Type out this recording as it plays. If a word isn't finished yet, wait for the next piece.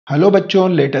Hello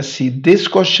बच्चों, let us see this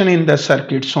question in the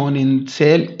circuit shown in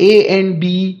cell A and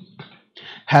B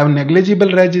have negligible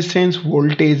resistance.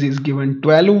 Voltage is given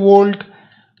 12 volt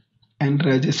and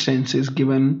resistance is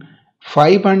given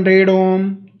 500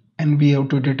 ohm, and we have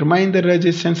to determine the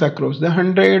resistance across the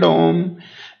 100 ohm.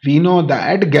 We know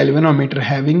that galvanometer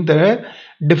having the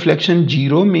deflection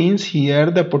 0 means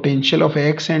here the potential of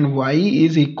X and Y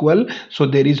is equal, so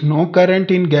there is no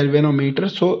current in galvanometer,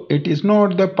 so it is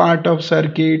not the part of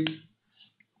circuit.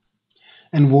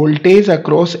 And voltage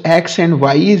across X and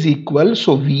Y is equal,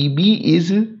 so VB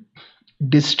is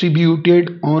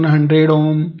distributed on 100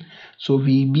 ohm, so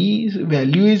VB's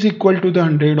value is equal to the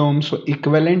 100 ohm. So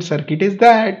equivalent circuit is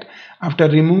that. After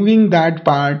removing that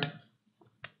part,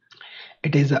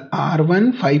 it is a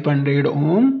R1 500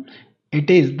 ohm, it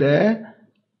is the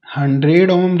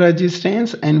 100 ohm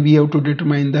resistance, and we have to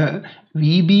determine the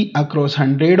VB across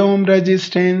 100 ohm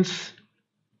resistance,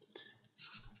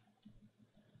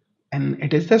 and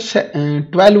it is the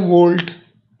 12 volt.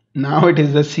 Now it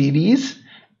is the series,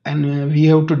 and we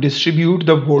have to distribute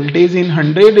the voltage in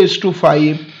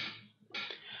 100:5.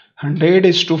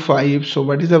 100:5. So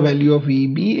what is the value of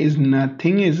VB? Is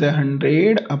nothing, is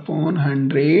 100 upon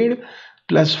 100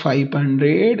 plus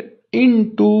 500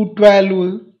 into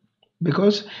 12,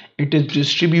 because it is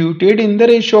distributed in the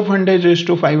ratio of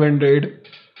 100:500.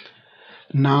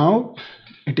 Now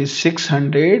it is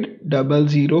 600,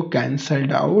 00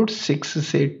 cancelled out, 6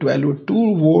 say 12,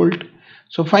 2 volt.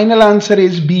 So final answer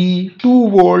is B, 2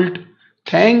 volt.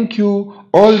 Thank you.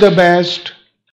 All the best.